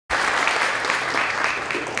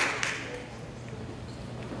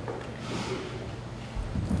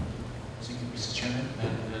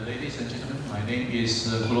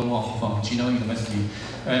is Colombo from Genoa University,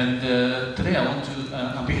 and today I want to,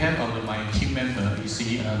 on behalf of my team member, you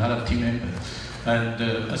see another team member, and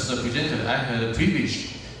as a presenter, I had a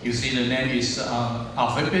privilege. You see the name is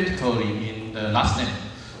alphabetically in the last name,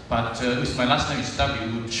 but with my last name is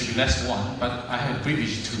W, it should be last one, but I have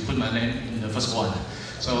privilege to put my name in the first one.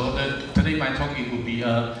 So today my talk it will be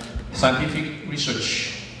scientific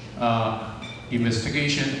research,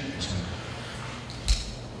 investigation,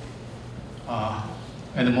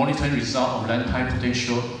 and the monitoring result of Lantai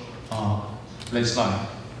potential landslide.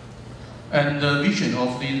 And the vision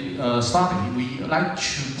of the study, we like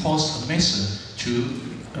to pose a method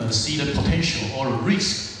to see the potential or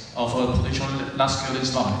risk of a potential large-scale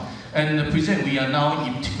landslide. And present, we are now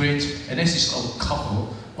integrate analysis of a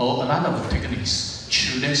couple or a lot of techniques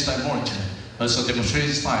to landslide monitor as a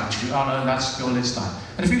demonstration slide to other large-scale landslide.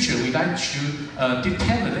 In the future, we like to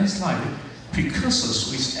detect the landslide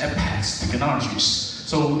precursors with apex technologies.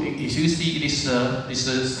 So if you see this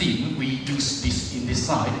theme, we use this in this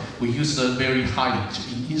slide. We use the very high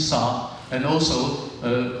in INSAR and also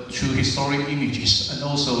through historic images and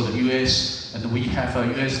also the US, and we have a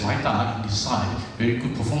US LiDAR in this slide, very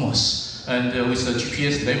good performance. And with the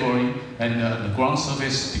GPS labeling and the ground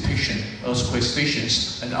surface detection, earthquake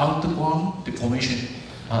stations, and underground deformation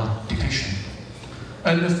detection.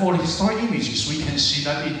 And for the historic images, we can see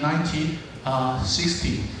that in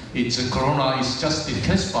 1960, corona is just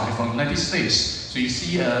declassified from the United States. So you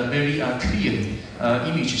see very clear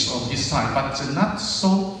images of this site, but not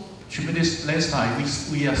so tremendous landslide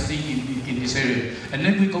we are seeing in this area. And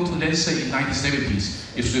then we go to let's say in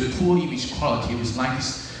 1970s, it's the poor image quality with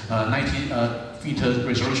 90 meter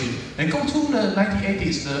resolution. And go to the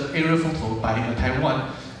 1980s, the aerial photo by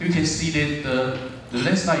Taiwan, you can see that the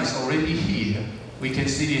landslide is already here. We can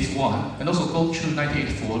see this one, and also go to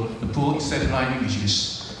 1984, the poor satellite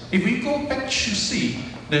images. If we go back to see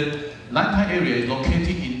the Lantai area is located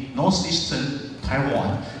in northeastern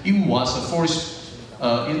Taiwan, it was a forest.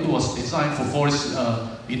 It was designed for forest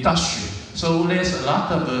industry. So there's a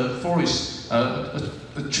lot of forest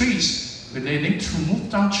trees. They need to move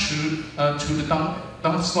down to the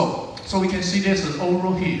down slope. So we can see there's an old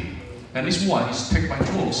road here, and this one is taken by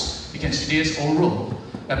drones. You can see there's old road.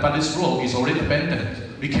 But this road is already abandoned.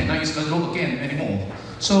 We cannot use the road again anymore.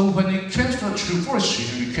 So when they transfer to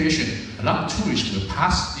forestry recreation, a lot of tourists will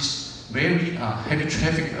pass this very heavy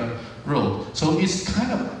traffic road. So it's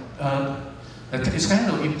kind of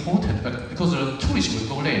important, but because the tourists will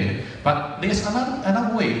go there. But there's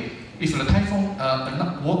another way. If the typhoon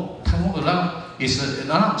alarm is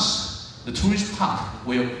announced, the tourist park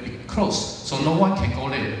will be closed, so no one can go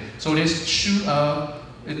there. So there's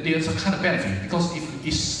a kind of benefit, because if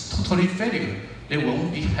it's totally failure, they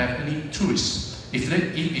won't have any tourists. If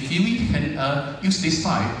we can use this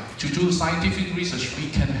site to do scientific research, we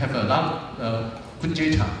can have a lot of good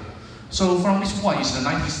data. So from this one is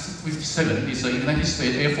 1957, is the United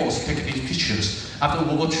States Air Force take these pictures. After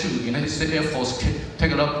World War II, United States Air Force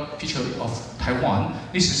take a lot of pictures of Taiwan.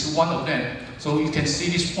 This is one of them. So you can see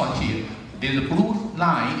this one here. The blue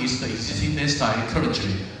line is the existing landslide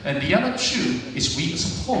currently, and the other two is we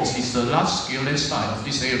suppose is the large-scale landslide of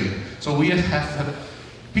this area. So we have a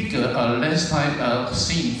bigger landslide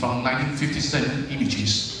seen from 1957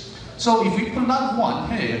 images. So if we put that one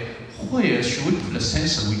here, where should we put the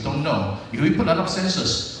sensor? We don't know. If we put a lot of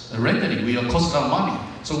sensors, randomly will cost a lot of money.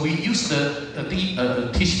 So we use the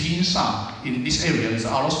TCP INSAR in this area. It's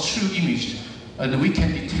our true image, and we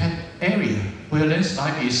can detect area where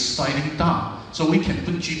landslide is sliding down. So we can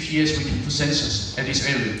put GPS, we can put sensors at this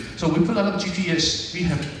area. So we put a lot of GPS, we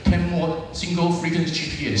have 10 more single frequency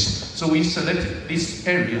GPS. So we select this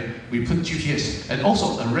area, we put GPS, and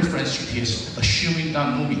also a reference GPS, assuming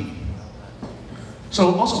not moving.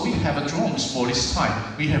 So also we have drones for this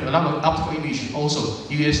site. We have a lot of optical images, also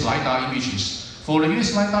US LiDAR images. For the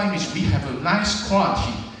US LiDAR image, we have a nice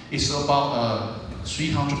quality. It's about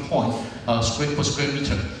 300 points per square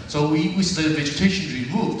meter. So with the vegetation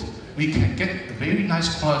removed, we can get a very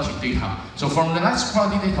nice quality data. So from the nice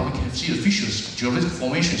quality data, we can see the features, geologic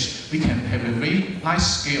formations. We can have a very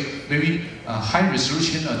nice scale, very high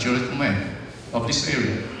resolution geological map of this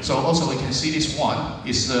area. So also we can see this one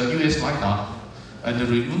is the US LiDAR,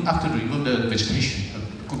 and after remove the vegetation,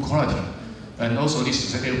 good quality. And also this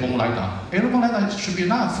is the airborne LiDAR. Airborne LiDAR should be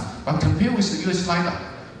enough, but compared with the US LiDAR,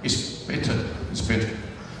 it's better. It's better.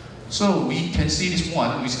 So we can see this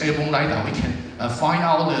one with airborne LiDAR. We can find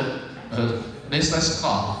out the landslide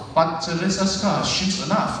scar, but the landslide scar seems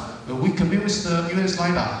enough. We compare with the US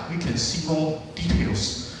LiDAR, we can see more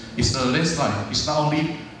details. It's the landslide. It's not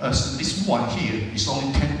only this one here. It's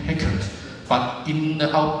only 10 hectares, but in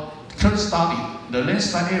our current study, the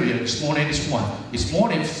landslide area is more than this one. It's more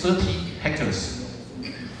than 30 hectares.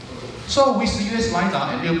 So with the US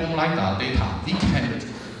LiDAR and airborne LiDAR data,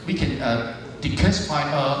 we can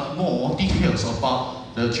declassify more details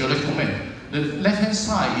about the geological map. The left-hand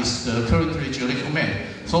side is the current geological map.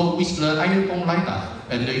 So with the airborne LiDAR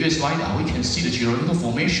and the US LiDAR, we can see the geological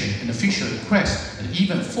formation and the feature, crest, and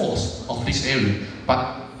even faults of this area.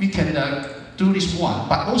 But we can do this one,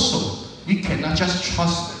 but also we cannot just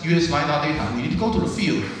trust US LiDAR data. We need to go to the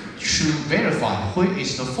field to verify where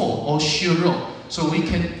is the fault or shear rock. So we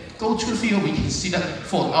can go to the field, we can see that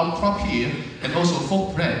fault outcrop here, and also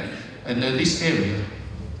fault plan in this area.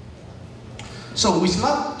 So with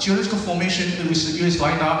that geological formation, with the US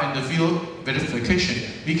LiDAR and the field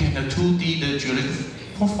verification, we can 2D the geological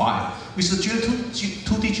profile. With the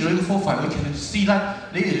 2D geological profile, we can see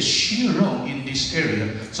that there is shear zone in this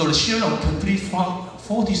area. So the shear zone complete from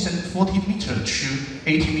 40 meters to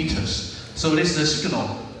 80 meters. So this is the signal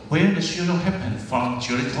where the shear zone happened from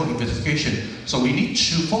geological investigation. So we need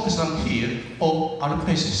to focus on here or other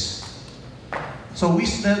places. So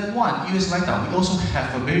with the US LiDAR, we also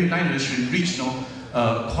have a very nice regional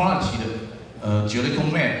quality geological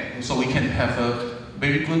map. So we can have a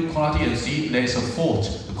very good quality and see there's a fault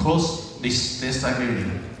across this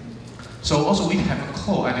area. So also we have a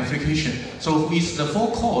core identification. So with the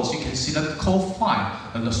 4 cores, you can see that core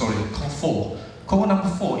 4. Core number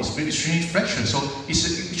 4 is very extremely fractured. So it's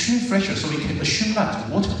extremely fractured. So we can assume that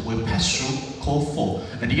water will pass through core 4.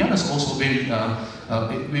 And the others also very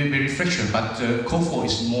fractured, but core 4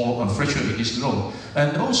 is more fractured in this road.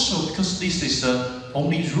 And also because this is the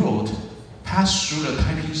only road passed through the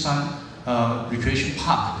Taiping-san Recreation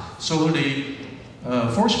Park. So the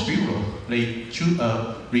Forest Bureau, they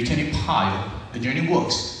retaining pile engineering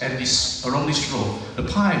works at along this road. The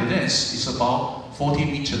pile length is about 40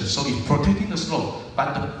 meters, so it's protecting the slope,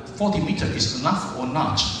 but the 40 meters is enough or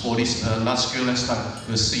not for this large-scale landslide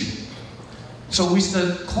we'll see. So with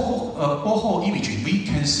the borehole imaging, we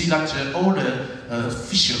can see that all the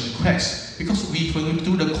fissure cracks, because when we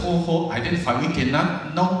do the borehole identify, we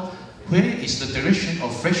cannot know where is the direction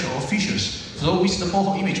of fracture or fissures. So with the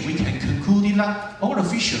borehole image, we can conclude that all the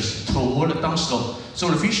fissures toward the downslope. So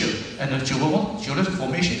the fissure and the geological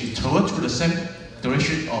formation is toward to the same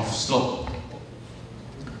direction of slope.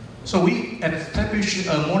 So we established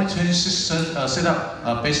a monitoring system set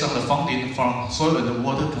up based on the funding from Soil and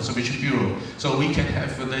Water Conservation Bureau. So we can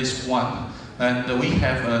have this one, and we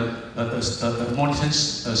have a monitoring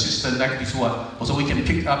system like this one. Also, we can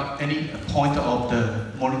pick up any point of the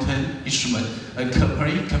monitoring instrument and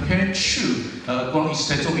compare to ground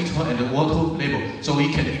extensometer and the water level. So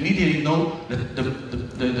we can immediately know the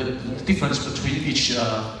difference between each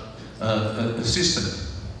system.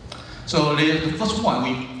 So the first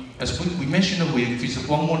one, as we mentioned with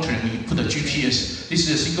ground monitoring, we put the GPS. This is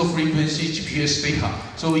a single frequency GPS data.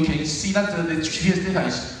 So we can see that the GPS data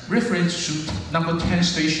is referenced to number 10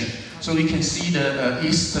 station. So we can see the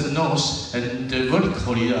east and north and the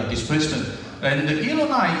vertically displacement. And the yellow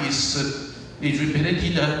line is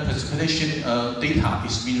representing the precipitation data,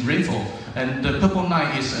 is mean rainfall. And the purple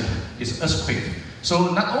line is earthquake.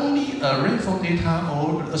 So not only rainfall data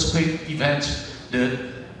or earthquake event,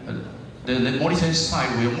 the monitoring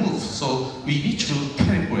side will move. So we need to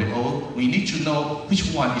calibrate, or we need to know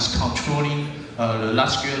which one is controlling the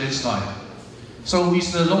large-scale landslide. So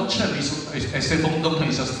with the long term, long term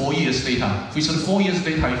is 4 years data. With the 4 years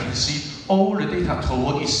data, you can see all the data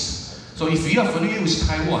toward east. So if you are familiar with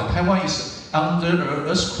Taiwan, Taiwan is under an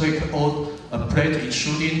earthquake or a plate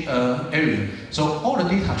intruding area. So all the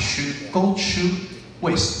data should go to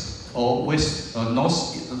west or west,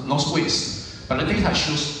 northwest, but the data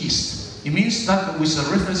shows east. It means that with the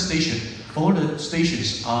reference station, all the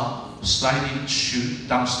stations are sliding to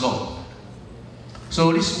downslope.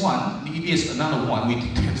 So this one is another one we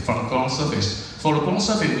detect from ground surface. For the ground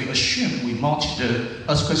surface, we assume we mount the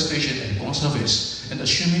earthquake station at ground surface, and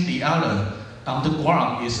assuming the other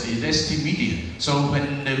underground is elastic medium. So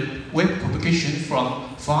when the wave propagation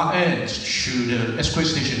from far end to the earthquake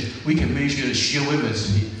station, we can measure the shear wave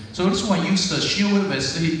velocity. So this one uses the shear wave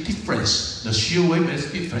velocity difference. The shear wave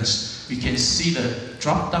velocity difference, we can see the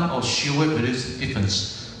drop down of shear wave velocity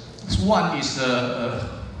difference. This one is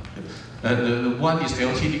the one is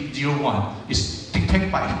LT01. It's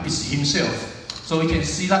detected by himself. So we can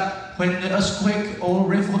see that when the earthquake or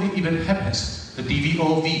rainfall event happens, the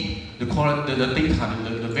DVOV, the data,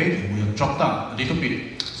 the value will drop down a little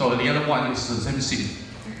bit. So the other one is the same thing.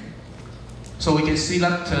 So we can see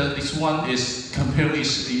that this one is compared with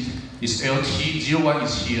LT01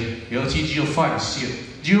 is here, LT05 is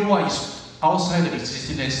here. 01 is outside the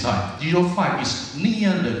existing landslide. 0.5 is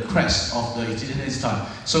near the crest of the existing landslide.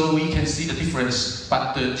 So we can see the difference,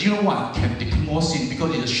 but the 0.1 can detect more thin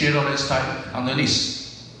because it's a shallow landslide underneath.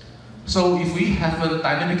 So if we have a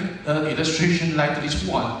dynamic illustration like this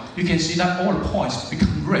one, you can see that all the points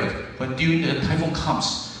become red when during the typhoon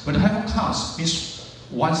comes. When the typhoon comes, means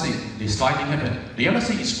one thing, the sliding happens. The other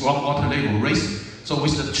thing is groundwater level raising. So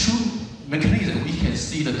with the two mechanisms, we can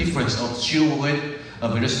see the difference of shear wave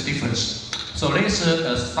velocity difference. So there's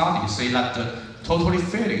a study say that the total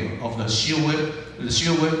failure of the shear wave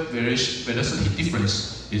velocity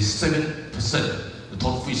difference is 7%. The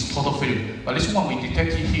total is total failure. But this one we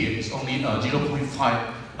detected here is only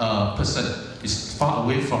 0.5%. It's far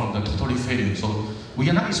away from the total failure. So we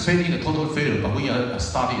are not expecting the total failure, but we are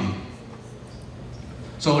studying.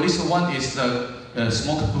 So this one is the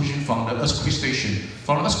small conclusion from the earthquake station.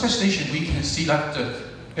 From the earthquake station, we can see that the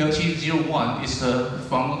LT01 is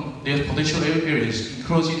from their potential areas,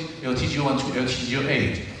 including LT01 to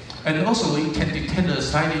LT08. And also we can detect the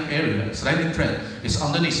sliding area, sliding trend is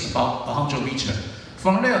underneath about 100 meters.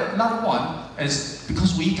 From there, another one is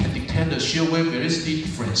because we can detect the shear wave velocity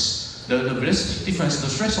difference. The velocity difference, the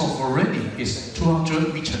threshold for landing is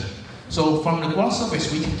 200 meters. So from the ground surface,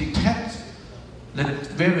 we can detect the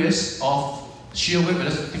variance of shear wave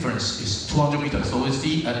velocity difference is 200 meters. So we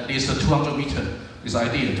see at least 200 meters is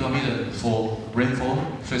ideal, 200 meters for rainfall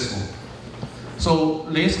threshold. So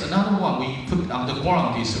there's another one we put on the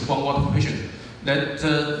ground is groundwater pressure. That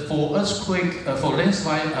for earthquake, for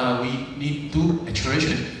landslide, we need two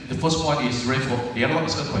acceleration. The first one is rainfall, the other one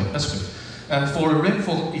is earthquake. And for a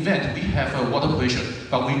rainfall event, we have a water pressure,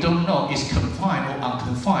 but we don't know is confined or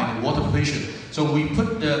unconfined water pressure. So we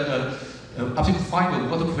put the optical fiber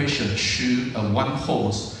water pressure to one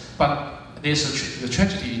hose. But there's a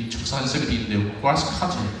tragedy in 2017, the grass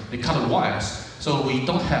cutting, they cut the wires. So we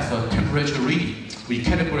don't have a temperature reading. We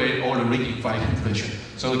calibrate all the reading by temperature.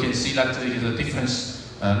 So we can see that there is a difference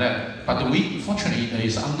there. But we, fortunately,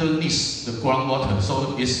 is underneath the groundwater.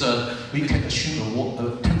 So it's, we can assume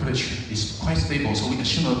the temperature is quite stable. So we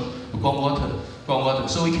assume the groundwater.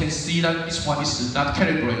 So we can see that this one is not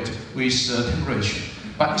calibrated with temperature.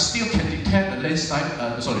 But it still can detect the landslide,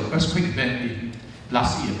 earthquake event in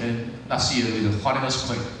last year with the Hualien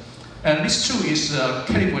earthquake. And this too is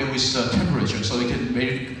calibrated with temperature, so we can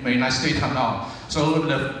very nice data now. So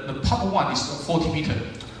the top one is 40 meters.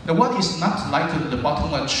 The one is not like the bottom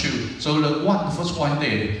one too. So the first one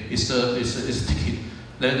there is ticking.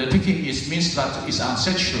 The ticking means that it's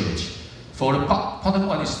unsaturated. For the bottom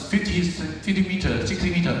one is 50 meters, 60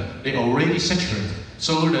 meters, they already saturated.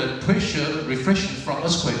 So the pressure reflection from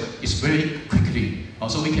earthquake is very quickly.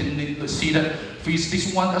 Also we can see that with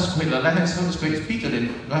this one earthquake, the left-hand side earthquake is bigger than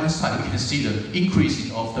the right-hand side. We can see the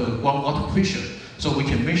increasing of the groundwater pressure. So we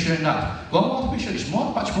can measure that. Groundwater pressure is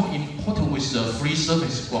much more important with the free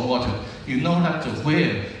surface groundwater. You know that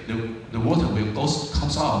where the water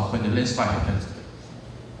comes out when the landslide happens.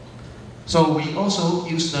 So we also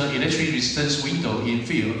use the electric resistance window in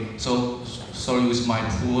field. So sorry with my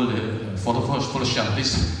poor Photoshop.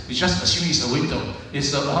 This just assuming it's a window.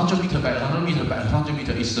 It's 100 meters by 100 meters by 100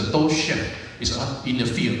 meters. It's the dome shape. It's in the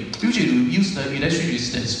field. Usually we use the electric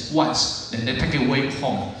resistance once, then they take it away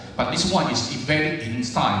home. But this one is embedded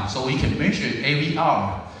inside, so we can measure it every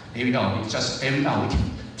hour. Every hour, it's just every hour we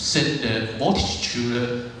can send the voltage to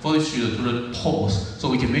the poles,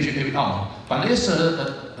 so we can measure every hour. But there's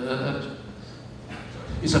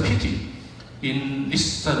it's a pity. In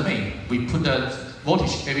this May, we put the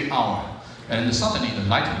voltage every hour, and suddenly the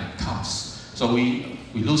lightning comes. So we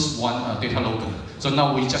lose one data logger. So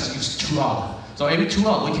now we just use 2 hours. So every 2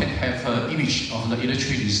 hours we can have an image of the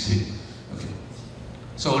electricity. Okay.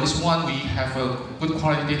 So this one we have a good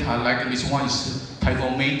quality data. Like this one is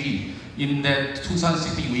Typhoon Meidi. In the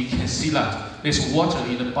 2016 we can see that there's water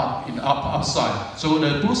in the upside. So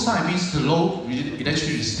the blue side means the low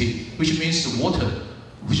electricity, which means water.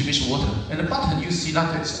 And the bottom you see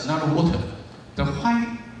that it's another water. The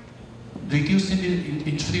white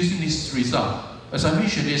introducing this result. As I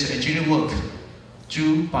mentioned, there's engineering work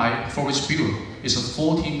due by Forest Bureau. It's a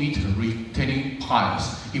 40-meter retaining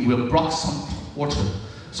piles. It will block some water.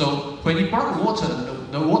 So when it blocks water,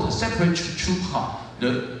 the water separates to two parts,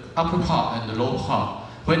 the upper part and the lower part.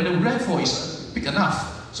 When the rainfall is big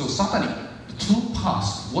enough, so suddenly the two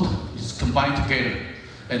parts, water is combined together.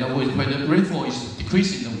 And when the rainfall is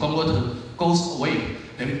decreasing, the groundwater goes away,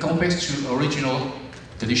 and it goes back to original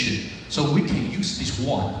condition. So we can use this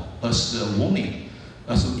one as a warning.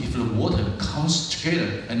 So if the water comes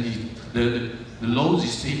together and the low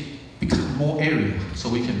resistance become more area, so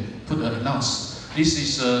we can put an announce. This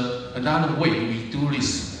is another way we do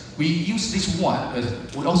this. we use this one,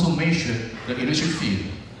 we also measure the electric field.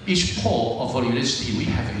 Each pole of our electricity, we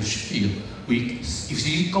have electric field. If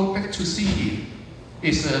you go back to see here,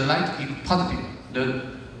 it's like in positive.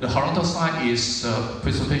 The horizontal side is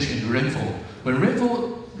precipitation, rainfall. When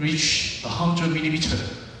rainfall reach 100 millimeter,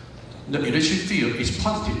 the electric field is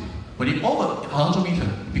positive. When it over 100 meter,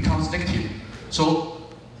 it becomes negative. So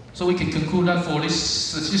we can conclude that for this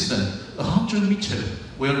system, 100 meter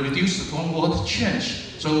will reduce the groundwater change.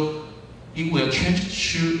 So it will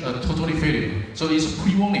change to a totally failure. So it's a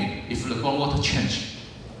pre-warning if the groundwater change.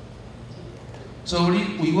 So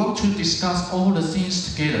we want to discuss all the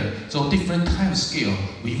things together. So different time scale.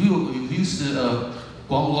 We will use the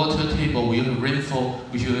groundwater table. We will rainfall.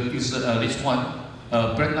 We will use this one.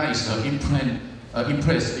 Black line is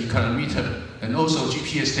impressed in calorimeter, and also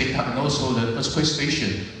GPS data, and also the earthquake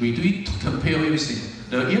station. We do it to compare everything.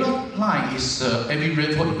 The yellow line is every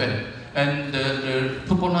rainfall event, and the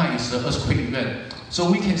purple line is the earthquake event. So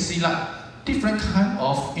we can see that different kind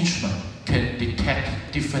of instrument can detect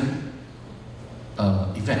different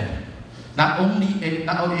event. Not only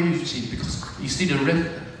everything, because you see the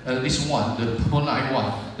red, this one, the purple line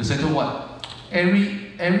one, the center one.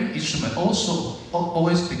 Every instrument also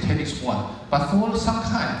always detect this one. But for some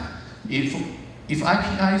kind, if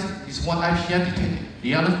IPI is one IPI detected,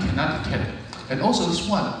 the other cannot detect. And also this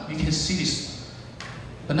one, you can see this.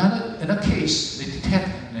 Another case, they detect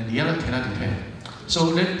and the other cannot detect.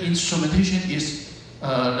 So the instrumentation is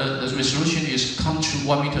the resolution is come to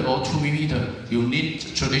 1 meter or 2 millimeter. You need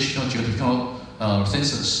traditional geotechnical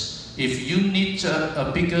sensors. If you need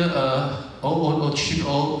a bigger or cheap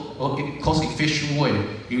or cost-efficient way,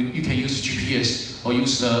 you can use GPS or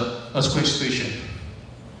use the earthquake station.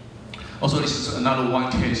 Also, this is another one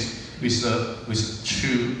case with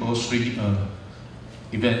 2 or 3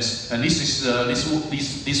 events. And this is this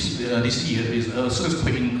year is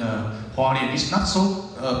earthquake in Hualien. It's not so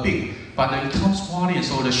big, but it comes Hualien,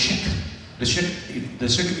 so the shake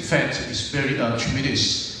effect is very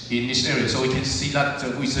tremendous in this area. So we can see that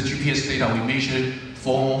with the GPS data, we measure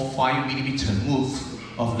 4-5 millimeter move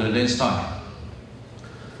of the landslide.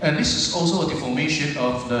 And this is also a deformation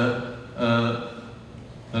of the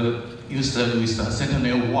used with the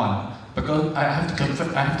Sentinel-1. Because I have to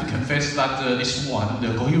confess that this one,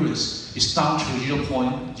 the coherence is down to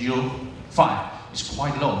 0.05. It's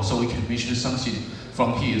quite low, so we can measure something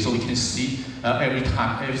from here. So we can see every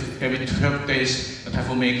time, every 12 days, a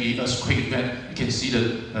typhoon Maggie earthquake event. You can see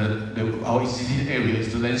our existing area,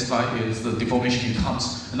 the landslide, is the deformation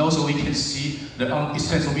comes, and also we can see the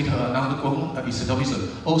extensometer, underground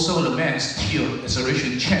extensometer. Also, the mass tilt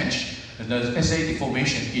acceleration change, and the SA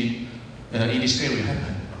deformation in this area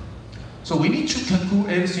happen. So we need to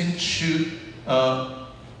conclude everything to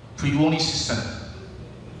pre-warning system.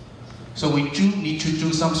 So we do need to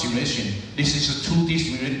do some simulation. This is a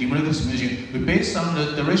 2D numerical simulation. We based on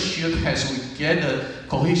the ratio test, we get the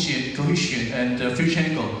cohesion and the friction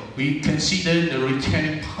angle. We consider the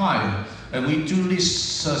retaining pile, and we do this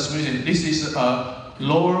simulation. This is a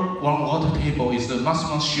lower groundwater table is the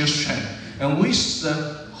maximum shear strength, and with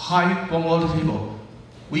the high groundwater table,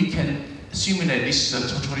 we can simulate this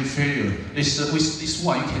totally failure. With this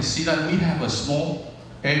one, you can see that we have a small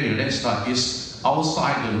area landslide is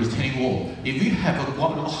outside the retaining wall. If we have a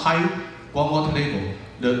high groundwater level,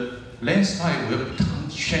 the landslide will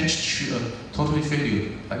change to a totally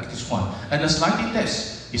failure like this one. And the sliding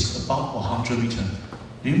depth is about 100 meters.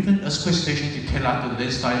 The Lincoln earthquake station detect that the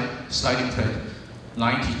landslide sliding plane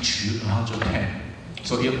 90 to 110.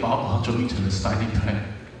 So it's about 100 meters the sliding plane.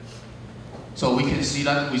 So we can see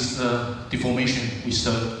that with deformation, with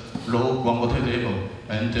low groundwater level,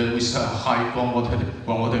 and with high groundwater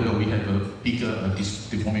level, we have a bigger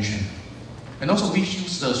deformation. And also we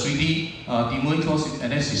use the 3D numerical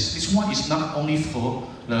analysis. This one is not only for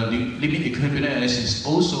the limit equilibrium analysis,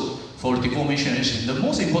 also for the deformation analysis. The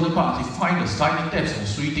most important part is to find the sliding depth of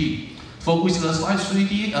 3D. For with the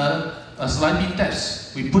 3D sliding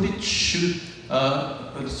depth, we put it to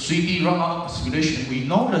 3D runout simulation. We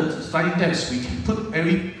know the sliding depth. We can put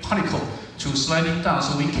every particle to sliding down,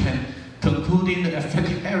 so we can conclude in the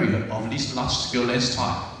affected area of this large-scale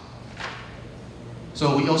landslide.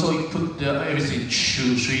 So we also put everything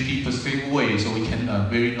to 3D specific way, so we can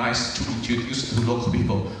very nice to introduce to local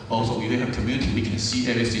people. Also, we have community. We can see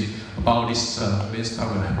everything about this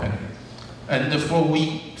landslide will happen. And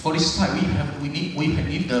for this time, we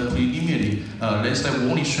need the preliminary landslide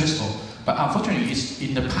warning threshold. But unfortunately,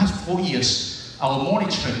 in the past 4 years, our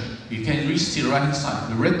monitoring, you can reach the right-hand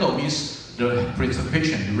side. The red dot means the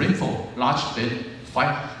precipitation, the rainfall, larger than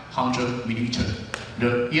 500 millimeters.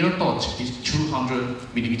 The yellow dot is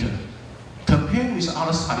 200 millimeters. compared with the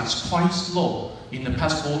other side, it's quite slow in the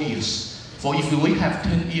past 4 years. For if we have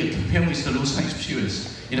 10 years, compared with the Lausanne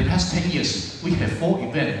experience, in the past 10 years, we have 4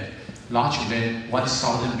 events larger than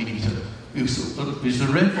 1,000 millimeters. With the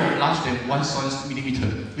rainfall larger than 1,000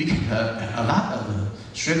 millimeters, we can have a lot of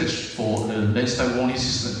strategy for the landslide warning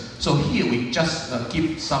system. So here we just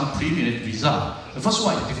give some preliminary result. The first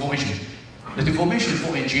one is deformation. The deformation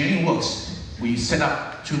for engineering works, we set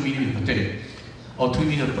up 2 millimeters per day, or 2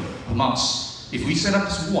 millimeters per month. If we set up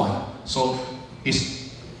this one, so it's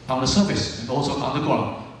on the surface and also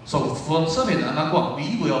underground. So for surface and underground,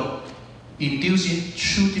 we will induce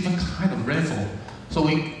 2 different kinds of rainfall. So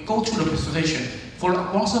we go to the precipitation. For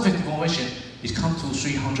ground surface deformation, it comes to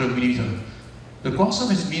 300 millimeters. The ground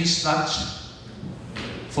surface means that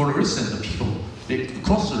for the reason the people, they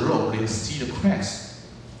cross the road, they see the cracks.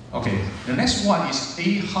 Okay, the next one is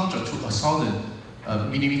 800 to 1,000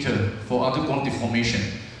 millimeters for underground deformation.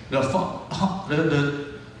 The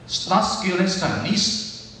large-scale landslide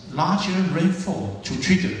needs larger rainfall to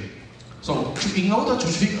trigger. So in order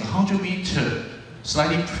to trigger 100 meter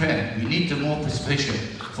sliding plan, we need more precipitation.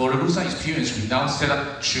 For the Lausanne experience, we now set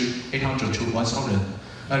up to 800 to 1,000.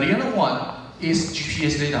 The other one is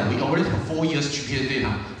GPS data. We already have 4 years GPS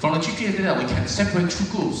data. From the GPS data, we can separate 2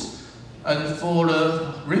 groups. And for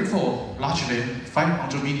the rainfall larger than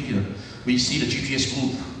 500 millimeters, we see the GPS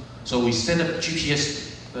group. So we set up GPS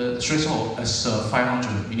threshold as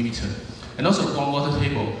 500 millimeters. And also the groundwater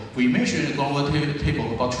table. We measured the groundwater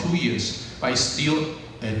table about 2 years, but it's still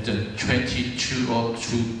at 22 or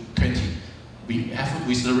to 20. We have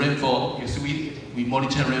with the rainfall, yes, we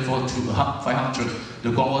monitor rainfall to 500. The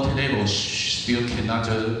groundwater table still cannot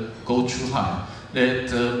go too high.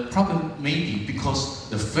 The problem may be because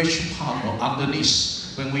the fracture part or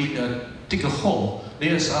underneath, when we dig a hole,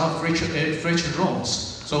 there's some fracture zones.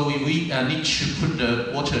 So we need to put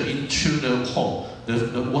the water into the hole.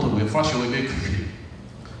 The water will flush away very quickly.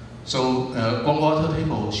 So groundwater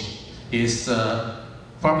table is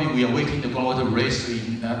probably we are waiting the groundwater raise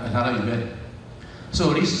in another event.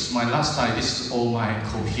 So this is my last slide. This is all my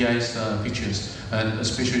co-PI's pictures, and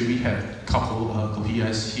especially we have a couple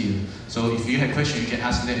co-PI's here. So if you have questions, you can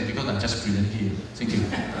ask them because I just present here. Thank you.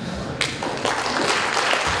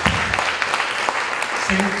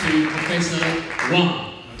 Thank you, Professor Wang.